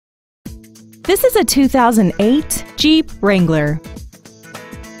This is a 2008 Jeep Wrangler.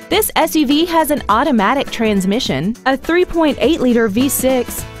 This SUV has an automatic transmission, a 3.8-liter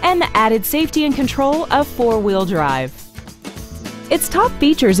V6, and the added safety and control of four-wheel drive. Its top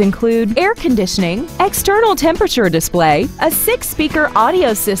features include air conditioning, external temperature display, a 6-speaker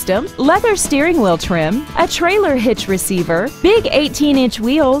audio system, leather steering wheel trim, a trailer hitch receiver, big 18-inch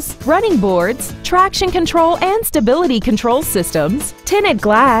wheels, running boards, traction control and stability control systems, tinted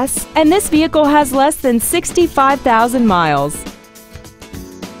glass, and this vehicle has less than 65,000 miles.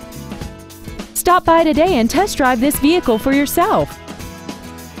 Stop by today and test drive this vehicle for yourself.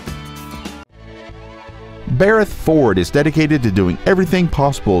 Barreth Ford is dedicated to doing everything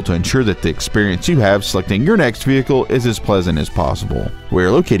possible to ensure that the experience you have selecting your next vehicle is as pleasant as possible. We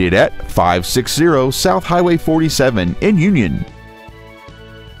are located at 560 South Highway 47 in Union.